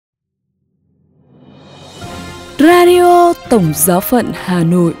Radio Tổng Giáo phận Hà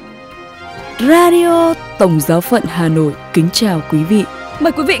Nội. Radio Tổng Giáo phận Hà Nội kính chào quý vị.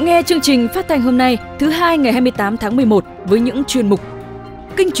 Mời quý vị nghe chương trình phát thanh hôm nay, thứ Hai ngày 28 tháng 11 với những chuyên mục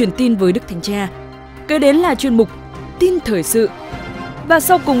Kinh truyền tin với Đức Thánh Cha. Kế đến là chuyên mục Tin thời sự và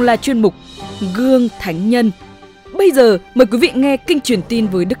sau cùng là chuyên mục Gương Thánh Nhân. Bây giờ mời quý vị nghe Kinh truyền tin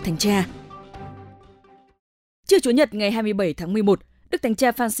với Đức Thánh Cha. Trưa Chủ nhật ngày 27 tháng 11, Đức Thánh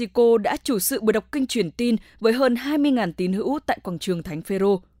Cha Francisco đã chủ sự buổi đọc kinh truyền tin với hơn 20.000 tín hữu tại quảng trường Thánh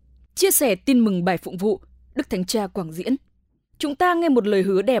Phêrô. Chia sẻ tin mừng bài phụng vụ, Đức Thánh Cha quảng diễn: chúng ta nghe một lời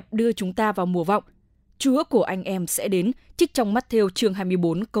hứa đẹp đưa chúng ta vào mùa vọng. Chúa của anh em sẽ đến, trích trong Mát-thêu chương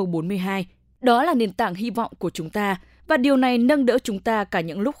 24 câu 42. Đó là nền tảng hy vọng của chúng ta, và điều này nâng đỡ chúng ta cả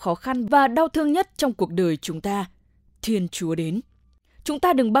những lúc khó khăn và đau thương nhất trong cuộc đời chúng ta. Thiên Chúa đến. Chúng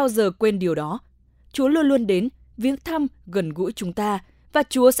ta đừng bao giờ quên điều đó. Chúa luôn luôn đến, viếng thăm, gần gũi chúng ta, và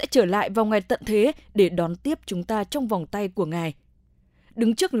Chúa sẽ trở lại vào ngày tận thế để đón tiếp chúng ta trong vòng tay của Ngài.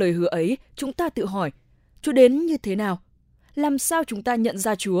 Đứng trước lời hứa ấy, chúng ta tự hỏi, Chúa đến như thế nào? Làm sao chúng ta nhận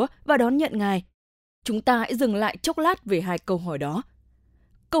ra Chúa và đón nhận Ngài? Chúng ta hãy dừng lại chốc lát về hai câu hỏi đó.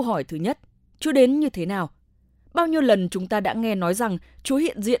 Câu hỏi thứ nhất, Chúa đến như thế nào? Bao nhiêu lần chúng ta đã nghe nói rằng Chúa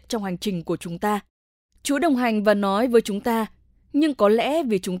hiện diện trong hành trình của chúng ta? Chúa đồng hành và nói với chúng ta, nhưng có lẽ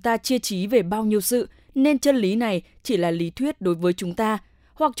vì chúng ta chia trí về bao nhiêu sự, nên chân lý này chỉ là lý thuyết đối với chúng ta,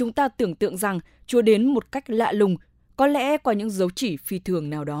 hoặc chúng ta tưởng tượng rằng Chúa đến một cách lạ lùng, có lẽ qua những dấu chỉ phi thường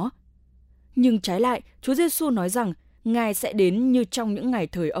nào đó. Nhưng trái lại, Chúa Giêsu nói rằng Ngài sẽ đến như trong những ngày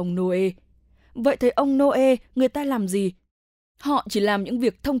thời ông Nô-ê. Vậy thời ông Nô-ê, người ta làm gì? Họ chỉ làm những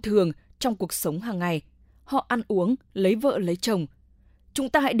việc thông thường trong cuộc sống hàng ngày. Họ ăn uống, lấy vợ lấy chồng. Chúng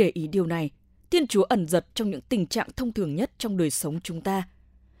ta hãy để ý điều này. Thiên Chúa ẩn dật trong những tình trạng thông thường nhất trong đời sống chúng ta.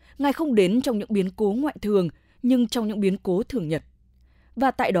 Ngài không đến trong những biến cố ngoại thường, nhưng trong những biến cố thường nhật.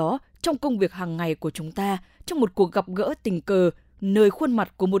 Và tại đó, trong công việc hàng ngày của chúng ta, trong một cuộc gặp gỡ tình cờ, nơi khuôn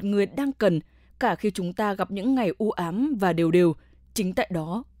mặt của một người đang cần, cả khi chúng ta gặp những ngày u ám và đều đều, chính tại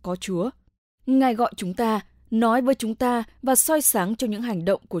đó có Chúa. Ngài gọi chúng ta, nói với chúng ta và soi sáng cho những hành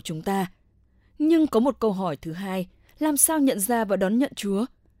động của chúng ta. Nhưng có một câu hỏi thứ hai, làm sao nhận ra và đón nhận Chúa?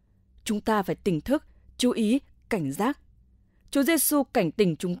 Chúng ta phải tỉnh thức, chú ý, cảnh giác. Chúa Giêsu cảnh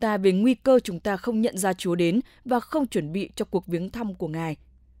tỉnh chúng ta về nguy cơ chúng ta không nhận ra Chúa đến và không chuẩn bị cho cuộc viếng thăm của Ngài.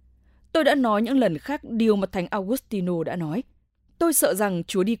 Tôi đã nói những lần khác điều mà Thánh Augustino đã nói. Tôi sợ rằng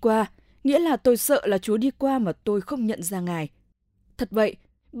Chúa đi qua, nghĩa là tôi sợ là Chúa đi qua mà tôi không nhận ra Ngài. Thật vậy,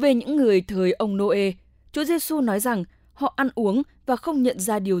 về những người thời ông Nô-ê, Chúa Giêsu nói rằng họ ăn uống và không nhận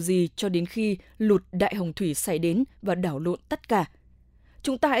ra điều gì cho đến khi lụt đại hồng thủy xảy đến và đảo lộn tất cả.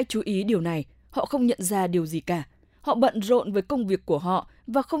 Chúng ta hãy chú ý điều này, họ không nhận ra điều gì cả. Họ bận rộn với công việc của họ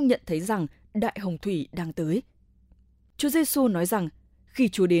và không nhận thấy rằng đại hồng thủy đang tới. Chúa Giêsu nói rằng, khi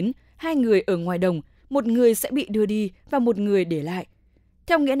Chúa đến, hai người ở ngoài đồng, một người sẽ bị đưa đi và một người để lại.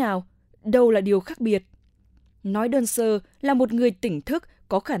 Theo nghĩa nào? Đâu là điều khác biệt? Nói đơn sơ là một người tỉnh thức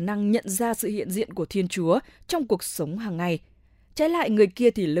có khả năng nhận ra sự hiện diện của Thiên Chúa trong cuộc sống hàng ngày. Trái lại người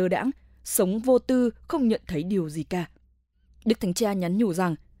kia thì lơ đãng, sống vô tư, không nhận thấy điều gì cả. Đức Thánh Cha nhắn nhủ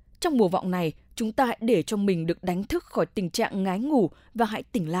rằng, trong mùa vọng này, chúng ta hãy để cho mình được đánh thức khỏi tình trạng ngái ngủ và hãy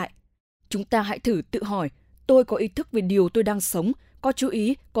tỉnh lại. Chúng ta hãy thử tự hỏi, tôi có ý thức về điều tôi đang sống, có chú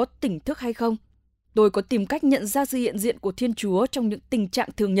ý, có tỉnh thức hay không? Tôi có tìm cách nhận ra sự hiện diện của Thiên Chúa trong những tình trạng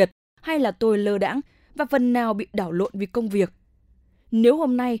thường nhật, hay là tôi lơ đãng và phần nào bị đảo lộn vì công việc? Nếu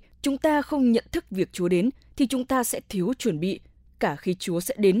hôm nay chúng ta không nhận thức việc Chúa đến, thì chúng ta sẽ thiếu chuẩn bị, cả khi Chúa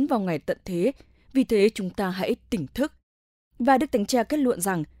sẽ đến vào ngày tận thế. Vì thế chúng ta hãy tỉnh thức. Và Đức Thánh Cha kết luận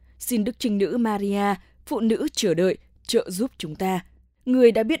rằng, xin Đức Trinh Nữ Maria, phụ nữ chờ đợi, trợ giúp chúng ta.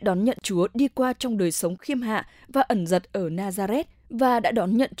 Người đã biết đón nhận Chúa đi qua trong đời sống khiêm hạ và ẩn dật ở Nazareth và đã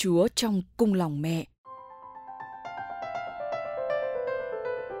đón nhận Chúa trong cung lòng mẹ.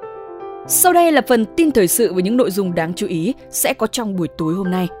 Sau đây là phần tin thời sự với những nội dung đáng chú ý sẽ có trong buổi tối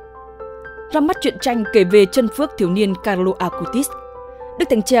hôm nay. Ra mắt truyện tranh kể về chân phước thiếu niên Carlo Acutis. Đức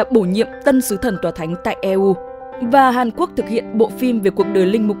Thánh Cha bổ nhiệm tân sứ thần tòa thánh tại EU. Và Hàn Quốc thực hiện bộ phim về cuộc đời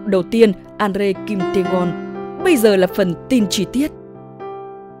linh mục đầu tiên Andre Kim Tae-gon. Bây giờ là phần tin chi tiết.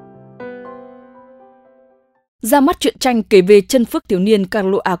 Ra mắt truyện tranh kể về chân phước thiếu niên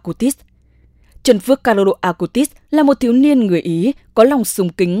Carlo Acutis. Chân phước Carlo Acutis là một thiếu niên người Ý có lòng sùng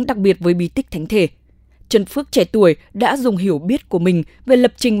kính đặc biệt với bí tích thánh thể. Chân phước trẻ tuổi đã dùng hiểu biết của mình về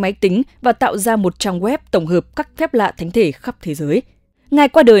lập trình máy tính và tạo ra một trang web tổng hợp các phép lạ thánh thể khắp thế giới. Ngài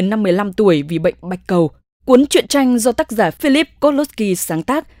qua đời năm 15 tuổi vì bệnh bạch cầu. Cuốn truyện tranh do tác giả Philip Kotlowski sáng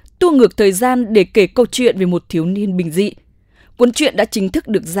tác tua ngược thời gian để kể câu chuyện về một thiếu niên bình dị. Cuốn truyện đã chính thức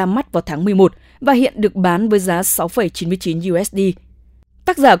được ra mắt vào tháng 11 và hiện được bán với giá 6,99 USD.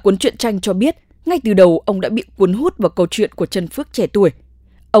 Tác giả cuốn truyện tranh cho biết Ngay từ đầu, ông đã bị cuốn hút vào câu chuyện của chân phước trẻ tuổi.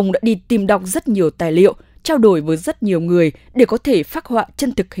 Ông đã đi tìm đọc rất nhiều tài liệu, trao đổi với rất nhiều người để có thể phác họa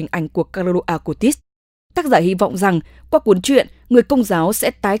chân thực hình ảnh của Carlo Acutis. Tác giả hy vọng rằng, qua cuốn truyện, người Công giáo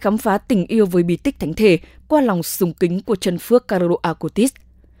sẽ tái khám phá tình yêu với bí tích thánh thể qua lòng sùng kính của chân phước Carlo Acutis.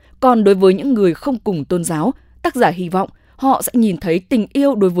 Còn đối với những người không cùng tôn giáo, tác giả hy vọng họ sẽ nhìn thấy tình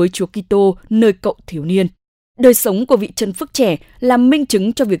yêu đối với Chúa Kitô nơi cậu thiếu niên. Đời sống của vị chân phước trẻ là minh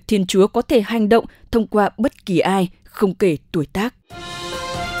chứng cho việc Thiên Chúa có thể hành động thông qua bất kỳ ai, không kể tuổi tác.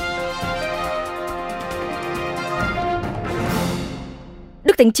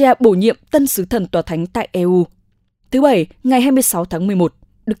 Đức Thánh Cha bổ nhiệm tân sứ thần tòa thánh tại EU. Thứ Bảy, ngày 26 tháng 11,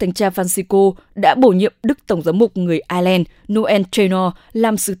 Đức Thánh Cha Francisco đã bổ nhiệm Đức Tổng giám mục người Ireland Noel Traynor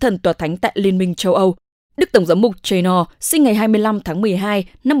làm sứ thần tòa thánh tại Liên minh châu Âu. Đức Tổng giám mục Traynor sinh ngày 25 tháng 12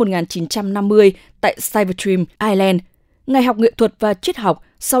 năm 1950 tại Silverstream, Ireland. Ngài học nghệ thuật và triết học,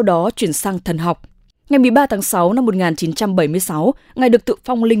 sau đó chuyển sang thần học. Ngày 13 tháng 6 năm 1976, Ngài được tự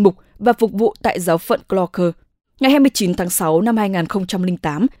phong linh mục và phục vụ tại giáo phận Clogher. Ngày 29 tháng 6 năm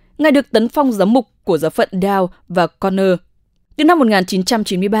 2008, Ngài được tấn phong giám mục của giáo phận Down và Connor. Từ năm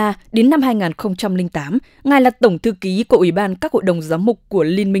 1993 đến năm 2008, Ngài là Tổng thư ký của Ủy ban các hội đồng giám mục của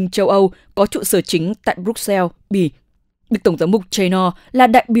Liên minh châu Âu có trụ sở chính tại Bruxelles, Bỉ. Đức Tổng giám mục Traynor là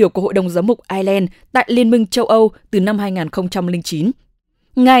đại biểu của Hội đồng giám mục Ireland tại Liên minh châu Âu từ năm 2009.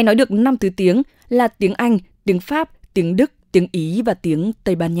 Ngài nói được 5 thứ tiếng là tiếng Anh, tiếng Pháp, tiếng Đức, tiếng Ý và tiếng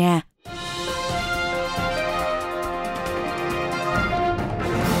Tây Ban Nha.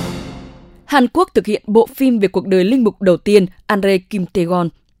 Hàn Quốc thực hiện bộ phim về cuộc đời linh mục đầu tiên Andre Kim Tae-gon.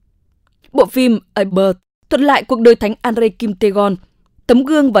 Bộ phim A Birth thuật lại cuộc đời Thánh Andre Kim Tae-gon. Tấm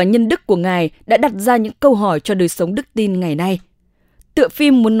gương và nhân đức của Ngài đã đặt ra những câu hỏi cho đời sống đức tin ngày nay. Tựa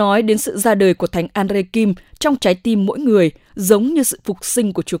phim muốn nói đến sự ra đời của Thánh Andre Kim trong trái tim mỗi người, giống như sự phục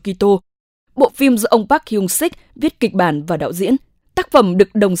sinh của Chúa Kitô. Bộ phim do ông Park Hyung-sik viết kịch bản và đạo diễn. Tác phẩm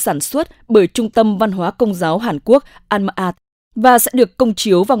được đồng sản xuất bởi Trung tâm Văn hóa Công giáo Hàn Quốc Anma và sẽ được công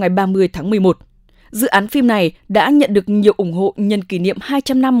chiếu vào ngày 30 tháng 11. Dự án phim này đã nhận được nhiều ủng hộ nhân kỷ niệm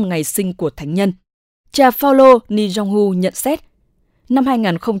 200 năm ngày sinh của Thánh nhân. Cha Paulo Ni Jong-hu nhận xét, năm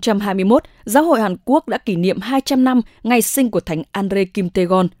 2021, Giáo hội Hàn Quốc đã kỷ niệm 200 năm ngày sinh của Thánh Andre Kim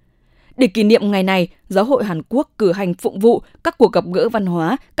Tae-gon. Để kỷ niệm ngày này, Giáo hội Hàn Quốc cử hành phụng vụ các cuộc gặp gỡ văn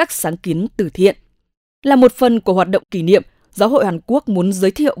hóa, các sáng kiến từ thiện. Là một phần của hoạt động kỷ niệm, Giáo hội Hàn Quốc muốn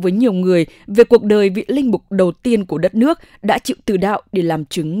giới thiệu với nhiều người về cuộc đời vị linh mục đầu tiên của đất nước đã chịu tử đạo để làm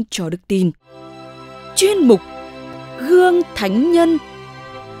chứng cho đức tin. Chuyên mục Gương Thánh Nhân.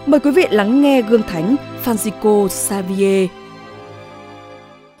 Mời quý vị lắng nghe Gương Thánh Francisco Xavier.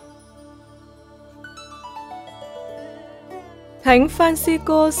 Thánh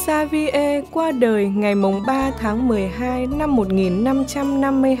Francisco Xavier qua đời ngày 3 tháng 12 năm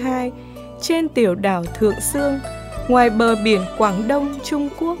 1552 trên tiểu đảo Thượng Sương, ngoài bờ biển Quảng Đông, Trung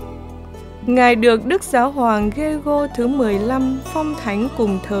Quốc. Ngài được Đức Giáo hoàng Gregor thứ 15 phong thánh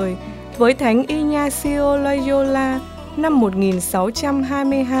cùng thời với Thánh Ignacio Loyola năm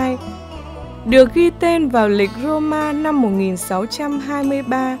 1622, được ghi tên vào lịch Roma năm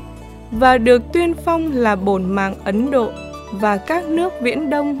 1623 và được tuyên phong là bổn mạng Ấn Độ và các nước Viễn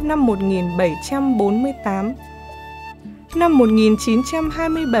Đông năm 1748. Năm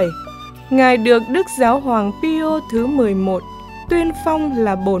 1927, Ngài được Đức Giáo hoàng Pio thứ 11 tuyên phong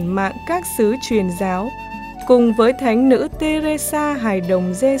là bổn mạng các xứ truyền giáo, cùng với Thánh nữ Teresa Hài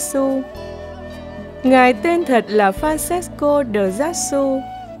Đồng Giêsu. Ngài tên thật là Francesco de Jassu,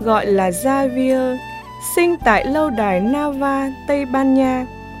 gọi là Xavier, sinh tại lâu đài Nava, Tây Ban Nha.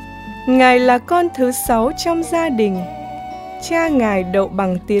 Ngài là con thứ 6 trong gia đình. Cha Ngài đậu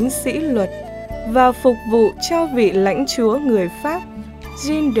bằng tiến sĩ luật và phục vụ cho vị lãnh chúa người Pháp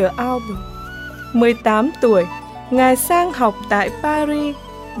Jean de Albe. 18 tuổi, Ngài sang học tại Paris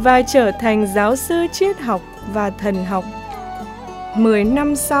và trở thành giáo sư triết học và thần học. 10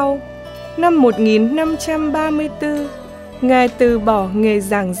 năm sau, năm 1534, Ngài từ bỏ nghề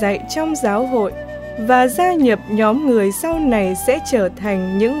giảng dạy trong giáo hội và gia nhập nhóm người sau này sẽ trở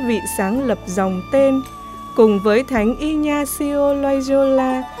thành những vị sáng lập dòng tên cùng với Thánh Ignacio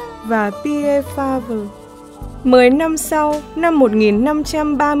Loyola và Pierre Fabre. 10 năm sau, năm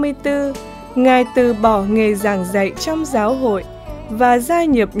 1534, Ngài từ bỏ nghề giảng dạy trong giáo hội và gia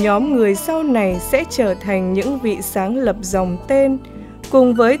nhập nhóm người sau này sẽ trở thành những vị sáng lập dòng tên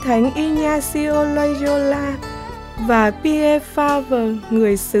cùng với Thánh Ignacio Loyola và Pierre Fabre,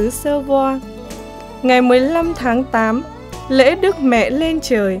 người xứ Savoie. Ngày 15 tháng 8, lễ Đức Mẹ lên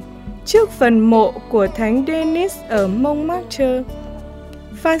trời, trước phần mộ của Thánh Denis ở Montmartre,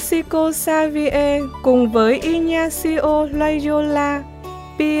 Francisco Xavier cùng với Ignacio Loyola,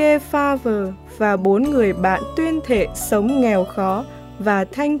 Pierre Fabre và 4 người bạn tuyên thệ sống nghèo khó và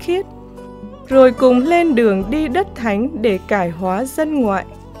thanh khiết, rồi cùng lên đường đi đất thánh để cải hóa dân ngoại.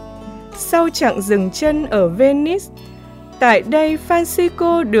 Sau chặng dừng chân ở Venice, tại đây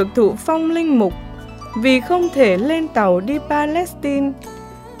Francisco được thụ phong linh mục vì không thể lên tàu đi Palestine.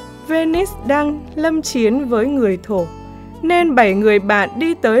 Venice đang lâm chiến với người Thổ, nên 7 người bạn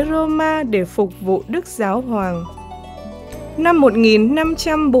đi tới Roma để phục vụ Đức Giáo Hoàng. Năm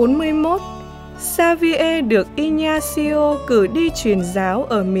 1541, Xavier được Ignacio cử đi truyền giáo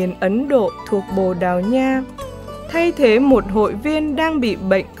ở miền Ấn Độ thuộc Bồ Đào Nha, thay thế một hội viên đang bị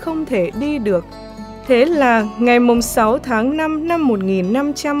bệnh không thể đi được. Thế là ngày 6 tháng 5 năm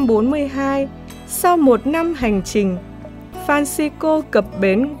 1542, sau một năm hành trình, Francisco cập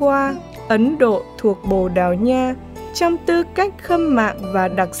bến Goa, Ấn Độ thuộc Bồ Đào Nha, trong tư cách khâm mạng và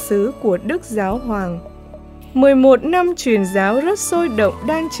đặc sứ của Đức Giáo Hoàng. 11 năm truyền giáo rất sôi động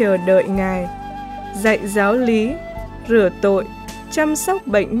đang chờ đợi Ngài, dạy giáo lý, rửa tội, chăm sóc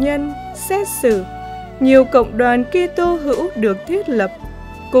bệnh nhân, xét xử. Nhiều cộng đoàn Kitô hữu được thiết lập,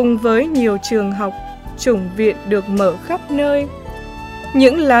 cùng với nhiều trường học, chủng viện được mở khắp nơi.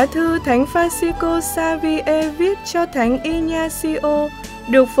 Những lá thư Thánh Francisco Xavier viết cho Thánh Ignacio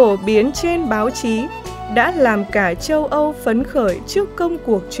được phổ biến trên báo chí, đã làm cả châu Âu phấn khởi trước công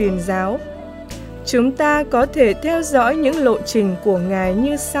cuộc truyền giáo. Chúng ta có thể theo dõi những lộ trình của Ngài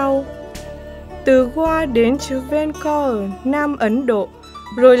như sau. Từ Goa đến Travancore ở Nam Ấn Độ,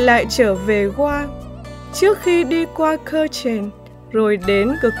 rồi lại trở về Goa, trước khi đi qua Cochin, rồi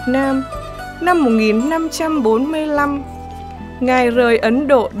đến cực Nam. Năm 1545, Ngài rời Ấn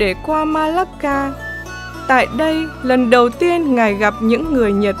Độ để qua Malacca. Tại đây, lần đầu tiên Ngài gặp những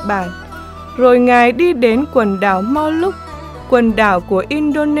người Nhật Bản. Rồi Ngài đi đến quần đảo Maluku, quần đảo của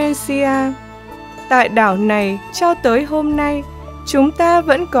Indonesia. Tại đảo này, cho tới hôm nay, chúng ta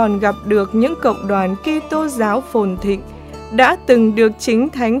vẫn còn gặp được những cộng đoàn Kitô giáo phồn thịnh đã từng được chính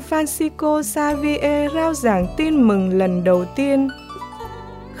Thánh Francisco Xavier rao giảng tin mừng lần đầu tiên.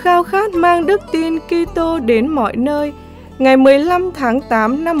 Khao khát mang đức tin Kitô đến mọi nơi, ngày 15 tháng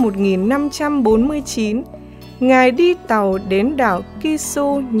 8 năm 1549, Ngài đi tàu đến đảo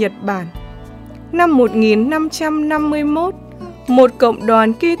Kyushu, Nhật Bản. Năm 1551, một cộng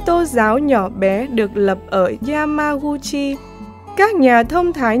đoàn Kitô giáo nhỏ bé được lập ở Yamaguchi. Các nhà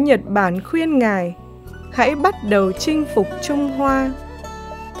thông thái Nhật Bản khuyên Ngài, hãy bắt đầu chinh phục Trung Hoa.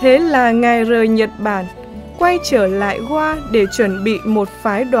 Thế là Ngài rời Nhật Bản, quay trở lại Goa để chuẩn bị một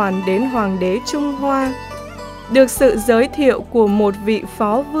phái đoàn đến Hoàng đế Trung Hoa. Được sự giới thiệu của một vị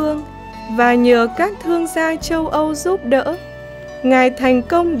phó vương và nhờ các thương gia châu Âu giúp đỡ, Ngài thành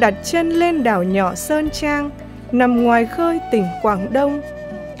công đặt chân lên đảo nhỏ Sơn Trang, nằm ngoài khơi tỉnh Quảng Đông.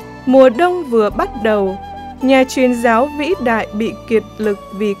 Mùa đông vừa bắt đầu, nhà truyền giáo vĩ đại bị kiệt lực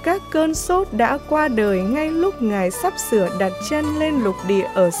vì các cơn sốt đã qua đời ngay lúc Ngài sắp sửa đặt chân lên lục địa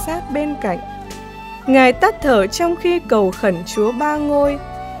ở sát bên cạnh. Ngài tắt thở trong khi cầu khẩn Chúa Ba Ngôi,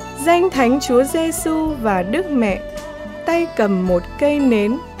 danh Thánh Chúa Giêsu và Đức Mẹ, tay cầm một cây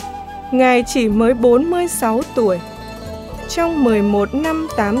nến. Ngài chỉ mới 46 tuổi. Trong 11 năm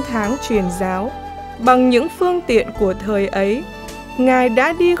 8 tháng truyền giáo, bằng những phương tiện của thời ấy, Ngài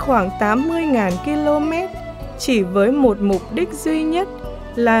đã đi khoảng 80.000 km, chỉ với một mục đích duy nhất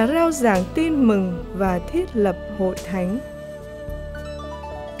là rao giảng tin mừng và thiết lập hội thánh.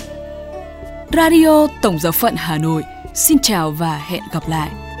 Radio Tổng giáo phận Hà Nội xin chào và hẹn gặp lại.